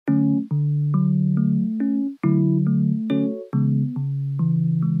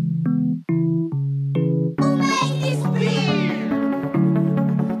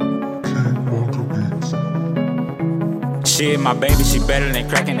Shit, my baby, she better than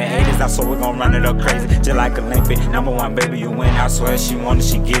cracking the 80s. I swear we gon' run it up crazy, just like Olympic. #1, baby, you win. I swear she want it,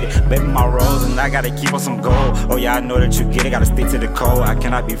 she get it. Baby, my rose, and I gotta keep on some gold. Oh yeah, I know that you get it. Gotta stick to the code. I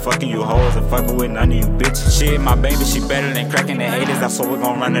cannot be fucking you hoes and fucking with none of you bitches. Shit, my baby, she better than cracking the 80s. I swear we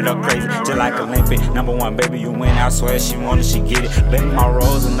gon' run it up crazy, just like Olympic. #1, baby, you win. I swear she want it, she get it. Baby, my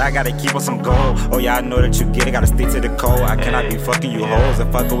rose, and I gotta keep on some gold. Oh yeah, I know that you get it. Gotta stick to the code. I cannot be fucking you hoes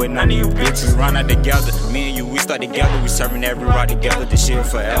and fucking with none of you bitches. Run out together, me and you, we start together. We serving every rock together. This shit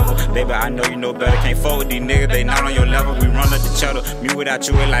forever. Baby, I know you know better. Can't fuck with these niggas, they not on your level. We run up the cheddar. Me without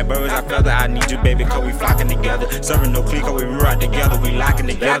you, it like birds I feather. I need you, baby, cause we flocking together. Serving no clique, cause we rock together. We locking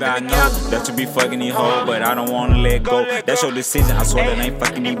together. I know that you be fucking these hoes, but I don't wanna let go. That's your decision. I swear that ain't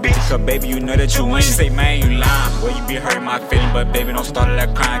fucking these bitches. Cause baby, you know that you win. She say, man, you lying. Well, you be hurting my feeling, but baby, don't start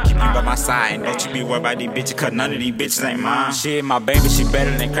that crying. Keep you by my side, and don't you be worried about these bitches, cause none of these bitches ain't mine. Shit, my baby, she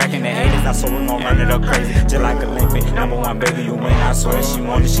better than cracking the 80s. I swear we gon' run it up crazy, just like Olympic. #1, baby, you win. I swear she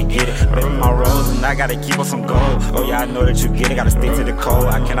want it, she get it. Baby, my rose, and I gotta keep on some gold. Oh yeah, I know that you get it. Gotta stick to the code.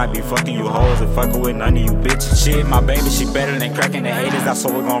 I cannot be fucking you hoes and fucking with none of you bitches. Shit, my baby, she better than cracking the 80s. I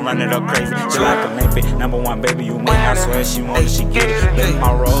swear we gon' run it up crazy, just like Olympic. #1, baby, you win. I swear she want it, she get it. Baby,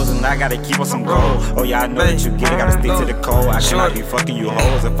 my rose, and I gotta keep on some gold. Oh yeah, I know that you get it. Gotta stick to the code. I cannot be fucking you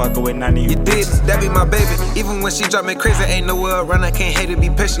hoes and fucking with none of you bitches. That be my baby. Even when she drive me crazy, ain't nowhere around. I can't hate it. Be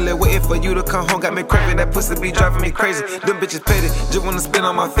patiently waiting for you to come home. Got me craving. That pussy be driving me crazy. Them bitches paid it. Just wanna spin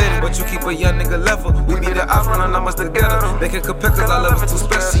on my fetty. But you keep a young nigga level. We be the offering and numbers together. They can compare cause our love is too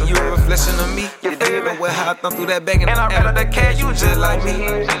special. You a reflection of me. You dig me with how I thumb through that bag and I ran up that cash. You just like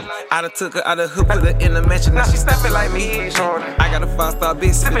me. I done took her out of hood, put her in the mansion. Now she snapping like me. I got a 5-star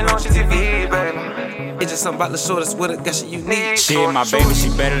bitch sipping on TV, baby. It's just something about the shortest with it, got shit you need. Shit, my baby, she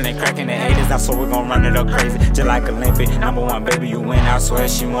better than cracking the 80s. I swear we gon' run it up crazy, just like Olympic. #1, baby, you win. I swear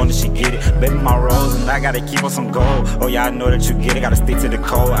she want it, she get it. Baby, my rose, and I gotta keep on some gold. Oh yeah, I know that you get it. Gotta stick to the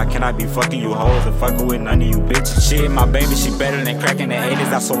code. I cannot be fucking you hoes and fucking with none of you bitches. Shit, my baby, she better than cracking the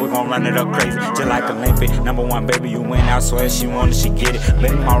 80s. I swear we gon' run it up crazy, just like Olympic. #1, baby, you win. I swear she want it, she get it.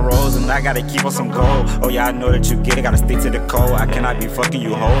 Baby, my rose, and I gotta keep on some gold. Oh yeah, I know that you get it. Gotta stick to the code. I cannot be fucking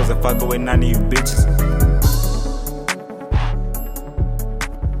you hoes and fucking with none of you bitches.